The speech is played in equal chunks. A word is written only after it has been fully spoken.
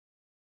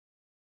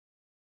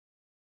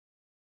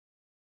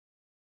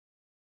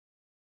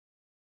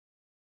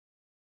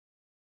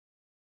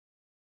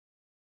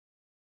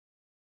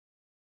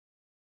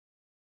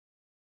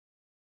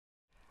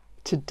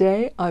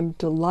Today, I'm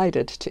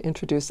delighted to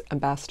introduce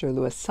Ambassador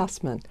Louis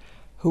Susman,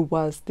 who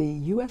was the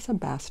U.S.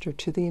 Ambassador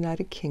to the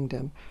United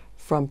Kingdom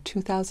from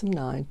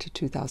 2009 to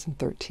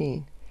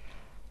 2013.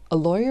 A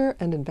lawyer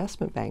and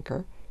investment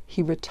banker,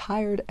 he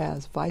retired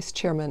as Vice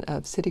Chairman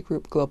of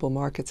Citigroup Global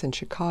Markets in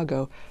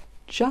Chicago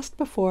just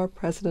before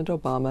President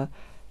Obama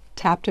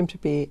tapped him to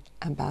be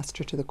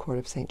Ambassador to the Court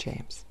of St.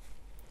 James.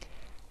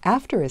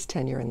 After his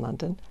tenure in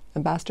London,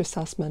 Ambassador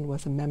Susman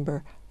was a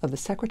member of the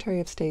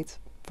Secretary of State's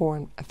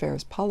Foreign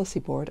Affairs Policy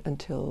Board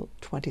until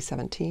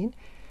 2017.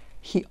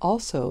 He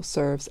also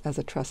serves as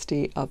a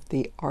trustee of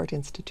the Art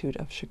Institute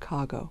of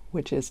Chicago,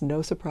 which is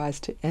no surprise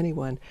to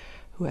anyone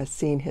who has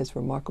seen his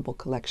remarkable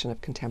collection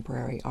of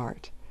contemporary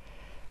art.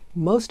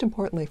 Most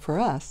importantly for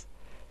us,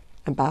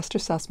 Ambassador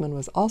Susman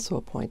was also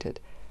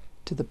appointed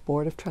to the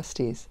Board of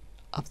Trustees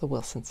of the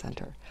Wilson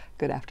Center.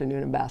 Good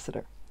afternoon,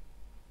 Ambassador.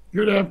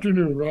 Good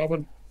afternoon,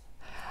 Robin.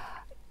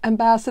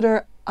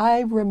 Ambassador,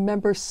 I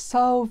remember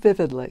so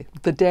vividly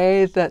the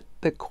day that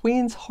the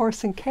Queen's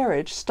horse and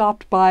carriage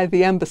stopped by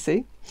the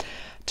embassy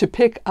to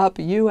pick up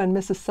you and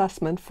Mrs.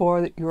 Susman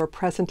for your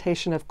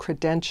presentation of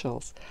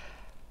credentials.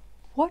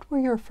 What were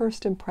your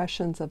first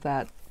impressions of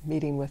that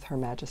meeting with Her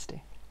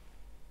Majesty?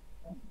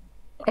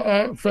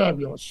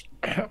 Fabulous.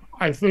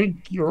 I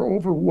think you're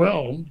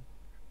overwhelmed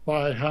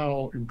by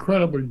how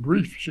incredibly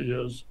brief she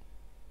is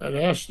and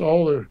asked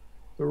all the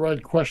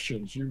right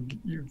questions.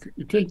 You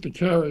take the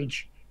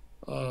carriage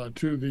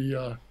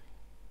to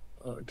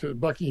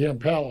Buckingham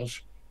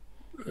Palace.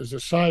 As a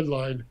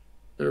sideline,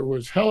 there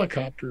was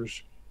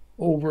helicopters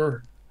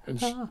over and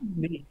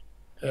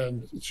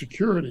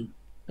security.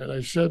 And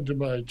I said to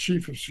my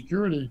chief of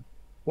security,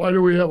 "Why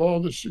do we have all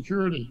this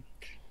security?"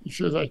 He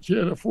says, "I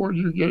can't afford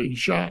you getting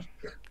shot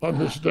on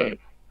this day."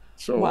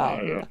 So wow.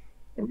 I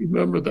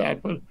remember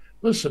that. But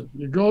listen,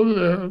 you go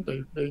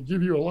there, they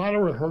give you a lot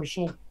of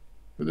rehearsal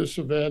for this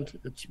event.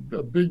 It's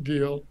a big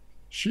deal.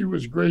 She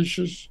was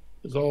gracious,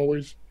 as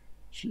always.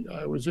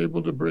 I was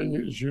able to bring,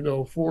 as you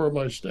know, 4 of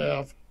my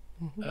staff,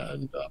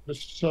 and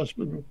Mr.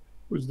 Susman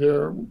was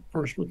there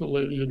first with the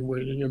lady in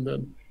waiting, and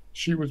then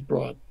she was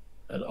brought.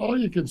 And all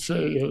you can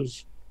say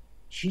is,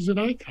 she's an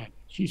icon.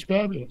 She's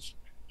fabulous.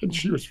 And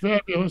she was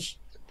fabulous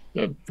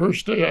that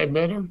first day I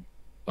met her,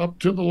 up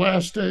to the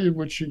last day in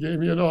which she gave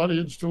me an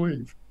audience to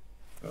leave.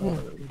 It was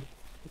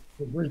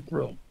a great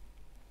thrill.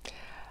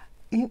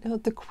 You know,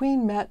 the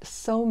Queen met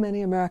so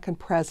many American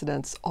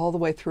presidents all the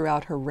way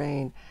throughout her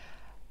reign.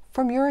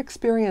 From your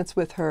experience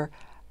with her,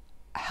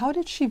 how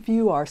did she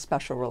view our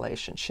special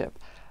relationship?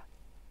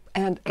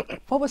 And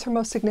what was her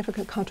most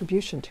significant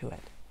contribution to it?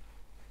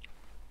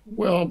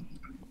 Well,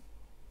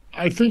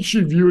 I think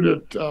she viewed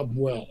it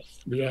well,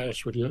 to be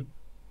honest with you.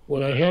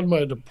 When I had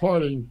my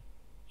departing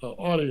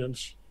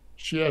audience,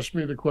 she asked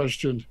me the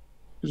question,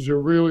 "Is there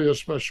really a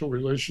special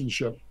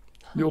relationship?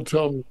 You'll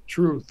tell me the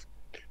truth."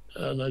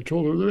 And I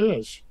told her there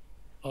is.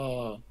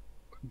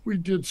 We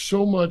did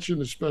so much in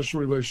the special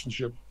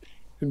relationship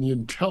in the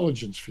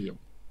intelligence field.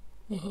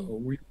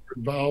 We were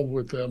involved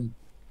with them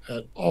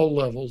at all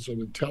levels of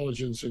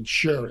intelligence and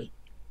sharing.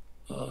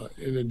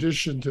 In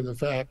addition to the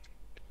fact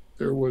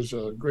there was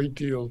a great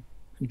deal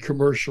in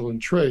commercial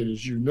and trade,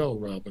 as you know,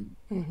 Robin.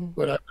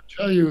 But I would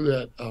tell you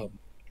that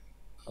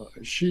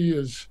she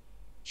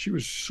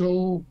was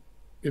so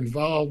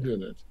involved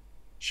in it.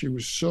 She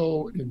was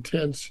so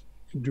intense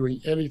in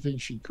doing anything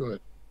she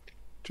could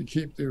to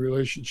keep the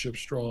relationship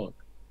strong.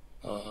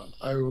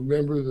 I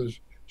remember the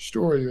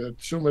story that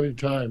so many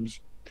times,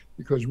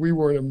 because we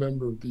weren't a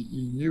member of the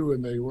EU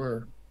and they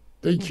were,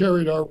 they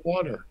carried our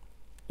water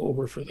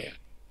over for that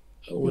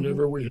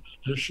whenever we had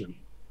an issue.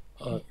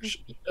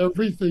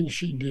 Everything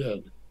she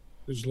did,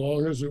 as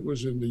long as it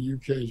was in the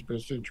UK's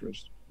best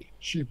interest,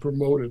 she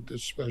promoted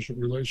this special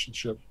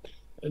relationship.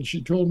 And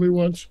she told me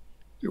once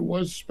it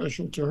was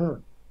special to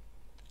her.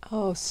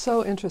 Oh,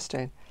 so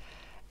interesting.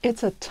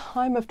 It's a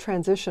time of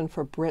transition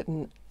for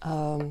Britain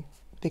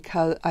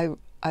because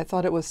I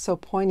thought it was so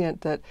poignant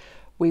that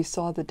we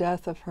saw the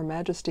death of Her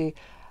Majesty,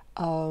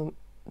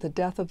 the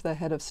death of the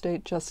head of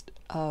state just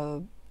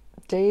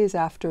days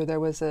after there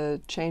was a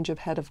change of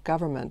head of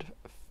government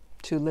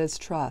to Liz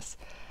Truss.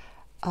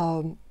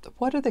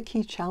 What are the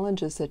key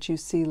challenges that you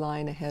see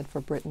lying ahead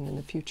for Britain in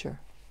the future?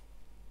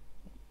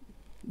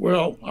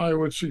 Well, I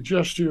would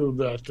suggest to you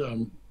that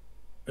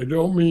I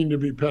don't mean to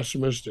be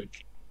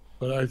pessimistic,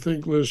 but I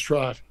think Liz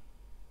Truss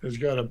has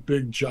got a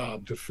big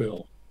job to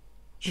fill.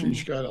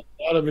 She's got a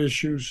lot of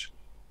issues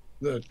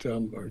that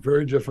are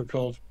very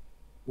difficult,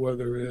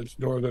 whether it's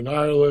Northern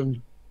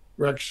Ireland,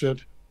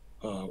 Brexit,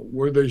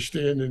 where they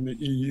stand in the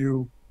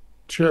EU,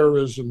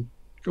 terrorism,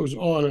 goes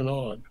on and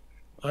on.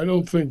 I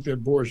don't think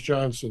that Boris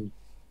Johnson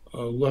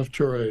left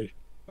her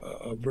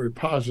a very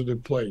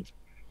positive plate.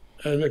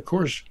 And of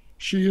course,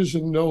 she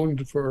isn't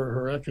known for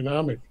her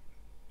economic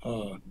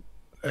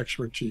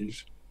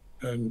expertise,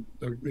 and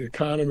the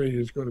economy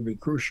is going to be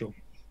crucial.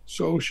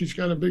 So she's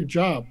got a big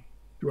job.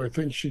 Do I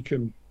think she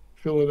can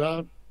fill it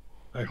out?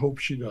 I hope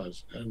she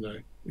does. And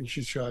I think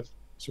she's got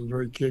some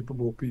very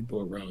capable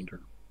people around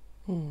her.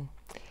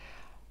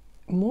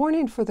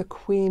 Mourning for the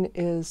Queen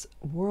is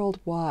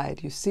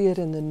worldwide. You see it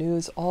in the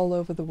news all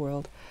over the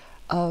world.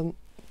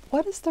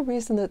 What is the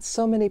reason that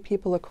so many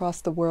people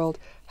across the world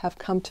have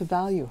come to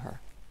value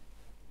her?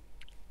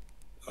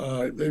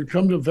 They've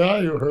come to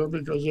value her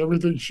because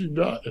everything she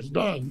has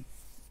done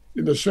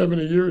in the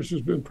 70 years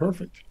has been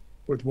perfect,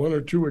 with one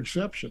or two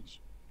exceptions.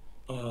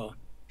 Uh,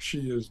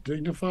 she is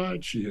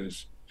dignified, she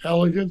is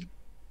elegant,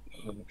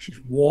 she's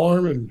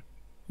warm and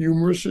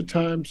humorous at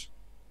times.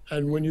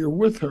 And when you're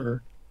with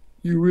her,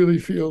 you really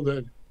feel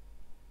that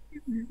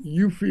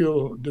you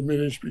feel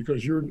diminished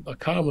because you're a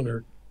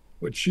commoner,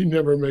 but she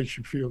never makes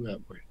you feel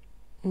that way.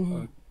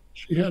 Mm-hmm.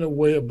 She had a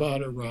way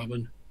about her,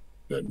 Robin,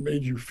 that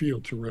made you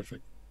feel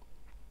terrific.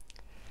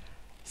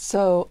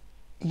 So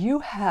you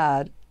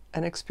had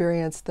an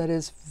experience that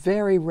is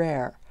very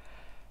rare.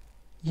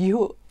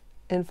 You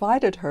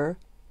invited her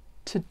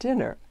to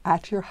dinner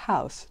at your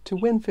house, to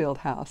Winfield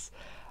House,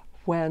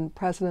 when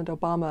President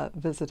Obama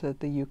visited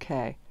the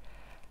UK.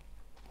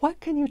 What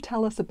can you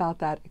tell us about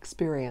that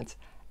experience?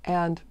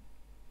 And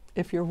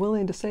if you're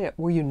willing to say it,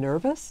 were you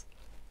nervous?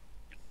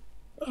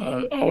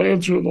 I'll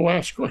answer the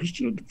last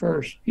question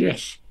first.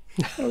 Yes,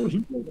 I was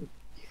nervous.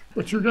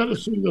 But you got to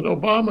see that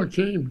Obama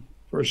came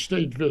for a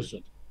state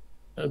visit,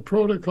 and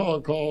protocol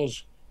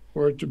calls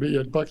for it to be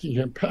at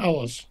Buckingham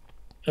Palace.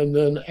 And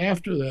then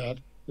after that,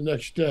 the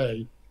next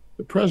day,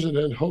 the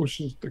president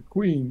hosts the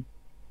Queen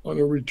on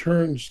a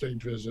return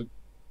state visit,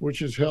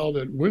 which is held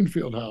at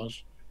Winfield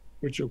House,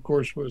 which of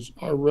course was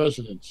our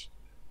residence.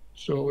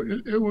 So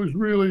it was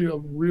really a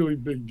really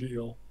big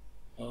deal.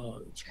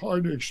 It's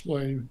hard to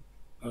explain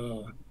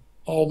uh,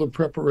 all the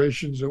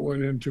preparations that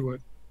went into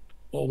it,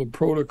 all the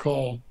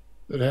protocol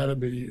that had to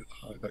be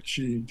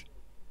achieved.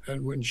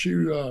 And when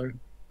she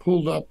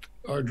pulled up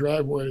our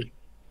driveway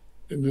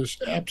in this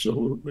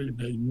absolutely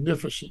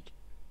magnificent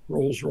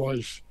Rolls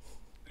Royce,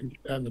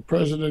 and the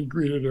president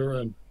greeted her,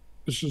 and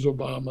Mrs.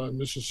 Obama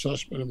and Mrs.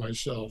 Sussman and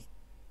myself,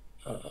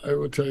 I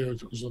would tell you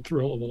it was a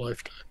thrill of a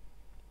lifetime.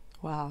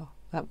 Wow,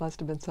 that must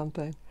have been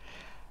something.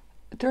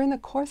 During the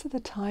course of the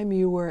time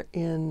you were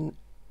in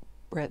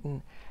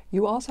Britain,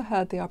 you also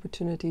had the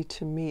opportunity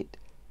to meet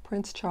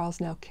Prince Charles,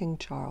 now King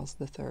Charles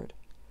III.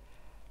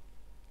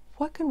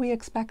 What can we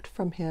expect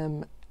from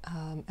him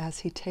as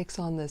he takes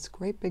on this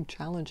great big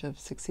challenge of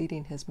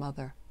succeeding his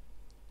mother?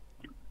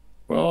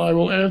 Well, I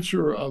will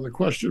answer the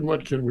question,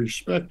 what can we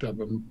expect of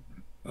him?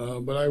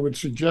 But I would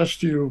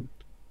suggest to you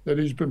that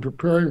he's been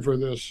preparing for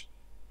this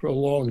for a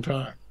long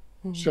time,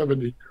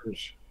 70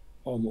 years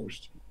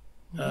almost.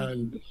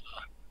 And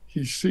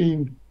he's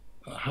seen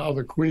how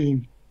the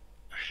Queen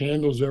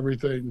handles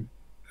everything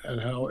and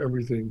how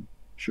everything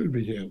should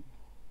be handled.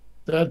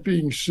 That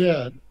being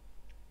said,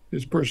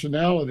 his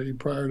personality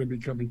prior to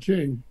becoming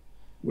king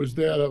was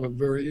that of a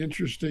very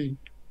interesting,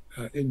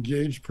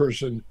 engaged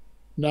person,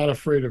 not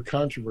afraid of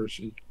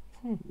controversy,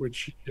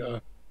 which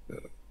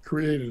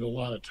created a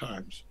lot of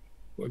times,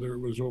 whether it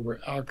was over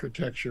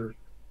architecture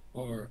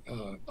or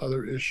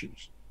other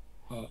issues.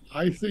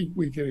 I think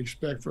we can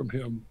expect from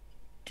him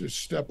to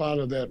step out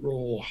of that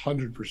role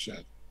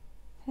 100%.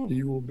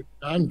 He will be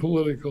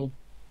non-political,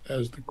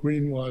 as the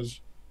Queen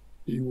was.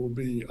 He will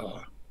be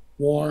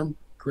warm,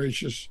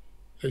 gracious,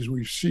 as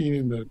we've seen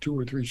in the 2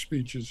 or 3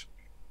 speeches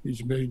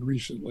he's made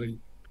recently.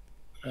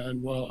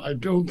 And while I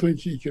don't think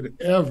he could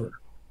ever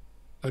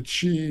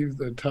achieve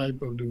the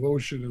type of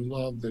devotion and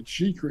love that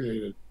she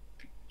created,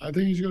 I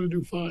think he's going to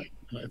do fine.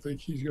 And I think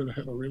he's going to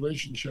have a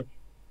relationship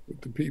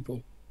with the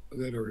people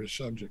that are his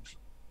subjects.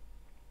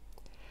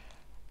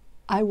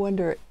 I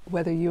wonder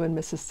whether you and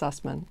Mrs.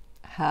 Sussman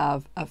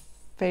have a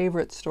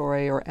favorite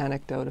story or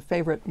anecdote, a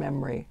favorite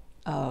memory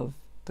of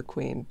the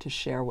Queen to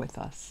share with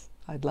us.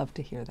 I'd love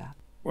to hear that.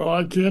 Well,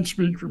 I can't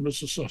speak for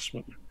Mrs.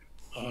 Sussman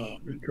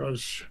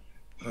because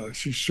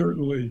she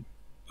certainly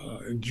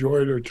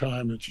enjoyed her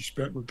time that she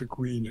spent with the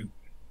Queen and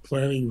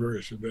planning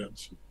various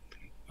events.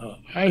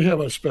 I have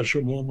a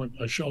special moment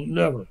I shall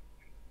never,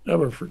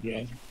 ever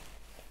forget.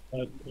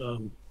 But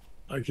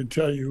I can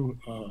tell you,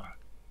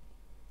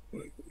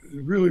 it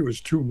really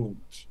was 2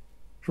 moments.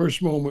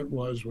 First moment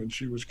was when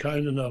she was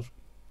kind enough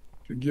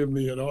to give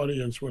me an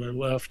audience when I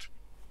left,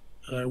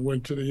 and I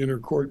went to the inner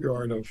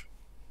courtyard of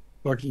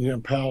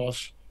Buckingham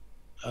Palace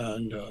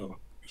and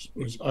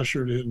was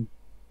ushered in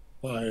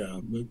by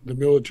the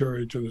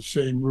military to the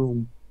same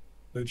room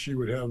that she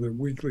would have the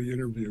weekly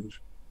interviews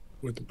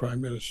with the Prime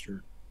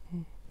Minister.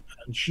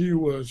 And she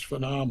was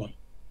phenomenal.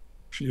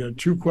 She had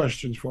 2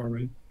 questions for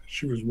me.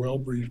 She was well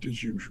briefed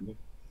as usual.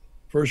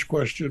 First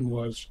question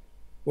was,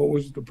 what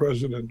was the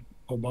President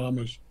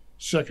Obama's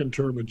second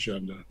term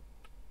agenda?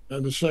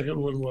 And the second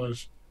one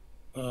was,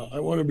 I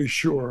want to be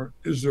sure,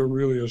 is there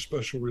really a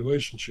special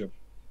relationship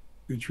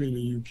between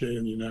the UK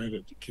and the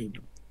United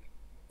Kingdom?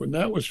 When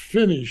that was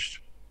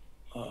finished,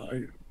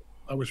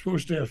 I was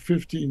supposed to have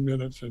 15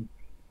 minutes, and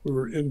we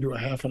were into a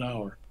half an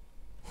hour.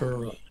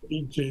 Her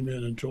aide came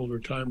in and told her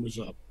time was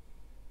up.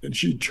 And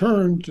she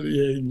turned to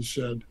the aide and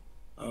said,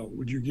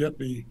 would you get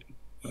me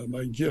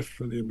my gift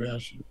for the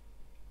ambassador?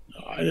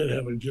 I didn't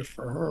have a gift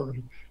for her.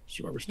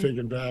 So I was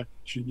taken back.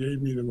 She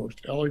gave me the most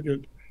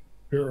elegant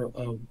pair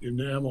of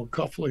enamel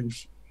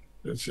cufflinks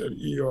that said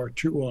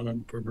ER2 on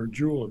them from her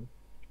jeweler.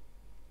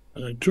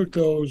 And I took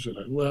those and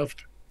I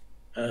left,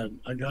 and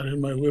I got in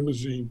my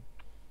limousine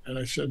and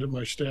I said to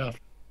my staff,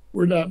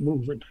 "We're not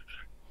moving."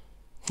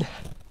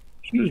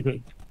 Excuse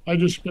me. I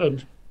just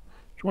spent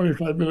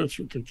 25 minutes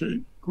with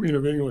the Queen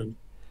of England,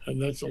 and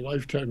that's a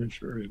lifetime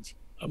experience.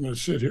 I'm going to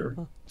sit here,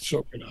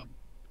 soak it up.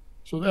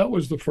 So that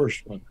was the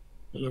first one,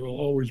 and it will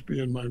always be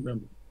in my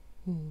memory.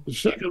 The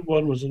second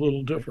one was a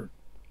little different.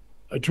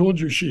 I told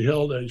you she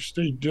held a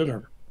state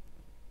dinner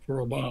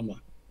for Obama,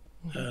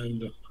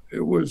 and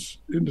it was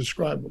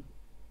indescribable.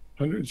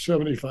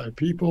 175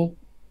 people.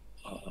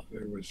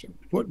 There was a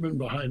footman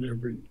behind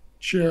every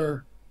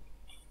chair.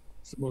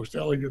 It's the most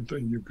elegant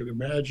thing you could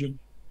imagine.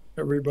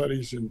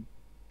 Everybody's in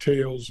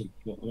tails and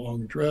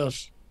long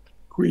dress.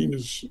 Queen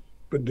is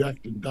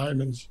bedecked in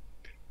diamonds.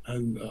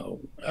 And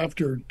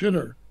after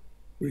dinner,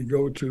 we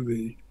go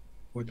to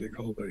what they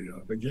call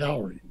the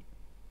gallery.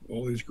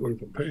 All these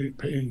beautiful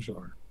paintings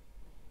are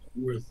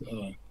with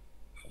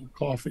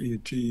coffee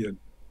and tea and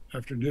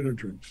after dinner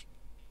drinks.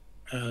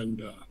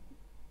 And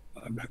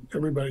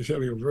everybody's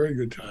having a very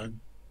good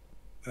time.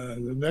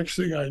 And the next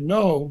thing I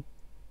know,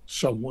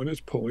 someone is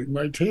pulling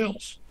my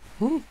tails.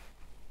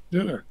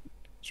 Dinner.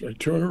 So I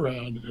turn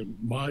around and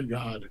my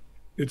God,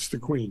 it's the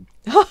Queen.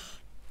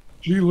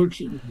 She looks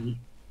at me.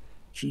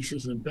 She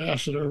says,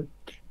 "Ambassador,"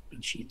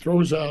 and she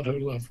throws out her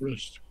left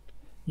wrist.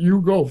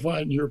 "You go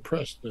find your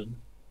Preston.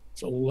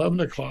 It's 11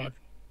 o'clock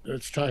and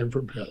it's time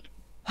for bed."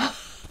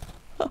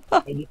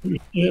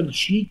 And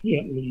she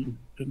can't leave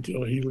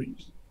until he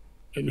leaves.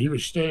 And he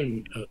was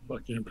staying at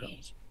Buckingham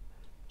Palace.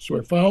 So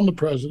I found the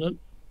president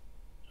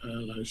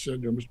and I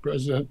said to him, "Mr.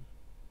 President,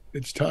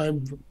 it's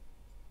time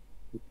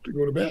to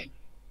go to bed."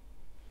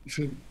 He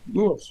said,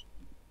 "Louis,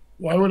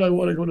 why would I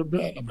want to go to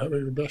bed? I'm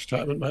having the best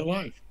time in my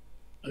life.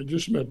 I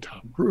just met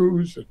Tom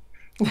Cruise and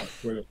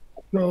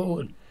Joe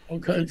and all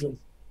kinds of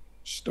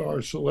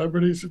star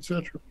celebrities,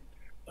 etc."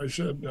 I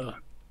said,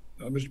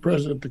 "Mr.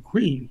 President, the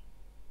Queen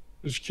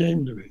just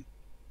came to me.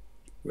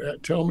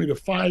 Tell me to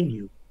find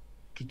you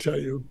to tell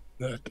you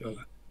that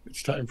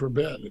it's time for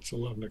bed. It's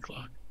 11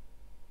 o'clock.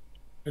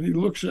 And he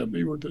looks at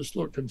me with this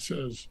look and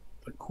says,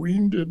 "The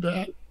Queen did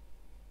that?"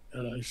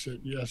 And I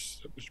said,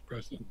 "Yes, Mr.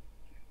 President."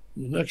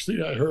 And the next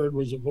thing I heard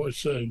was a voice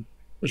saying,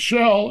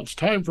 "Michelle, it's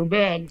time for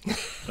bed."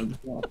 And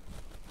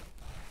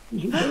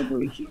those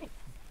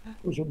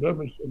are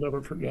memories I'll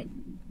never forget.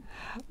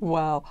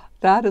 Wow,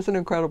 that is an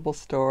incredible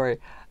story.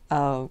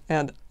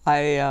 And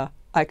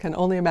I can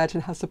only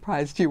imagine how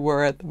surprised you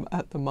were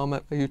at the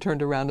moment when you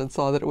turned around and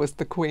saw that it was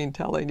the Queen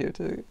telling you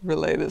to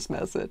relay this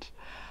message.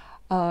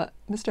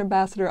 Mr.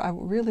 Ambassador, I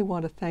really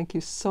want to thank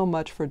you so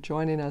much for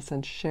joining us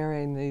and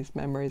sharing these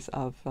memories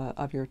of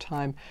your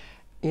time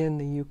in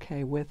the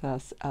UK with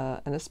us,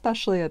 and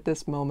especially at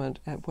this moment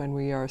when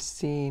we are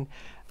seeing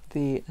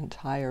the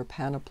entire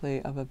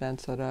panoply of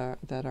events that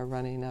are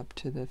running up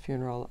to the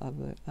funeral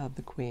of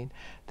the Queen.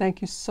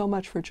 Thank you so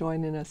much for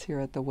joining us here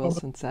at the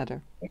Wilson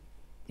Center.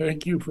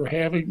 Thank you for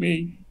having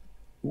me.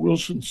 The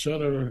Wilson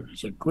Center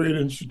is a great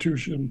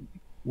institution,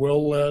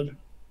 well led,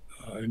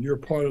 and you're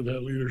part of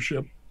that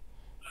leadership.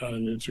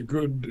 And it's a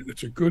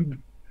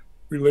good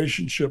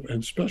relationship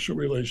and special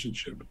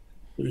relationship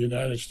with the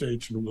United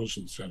States and the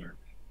Wilson Center.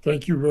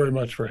 Thank you very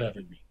much for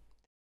having me.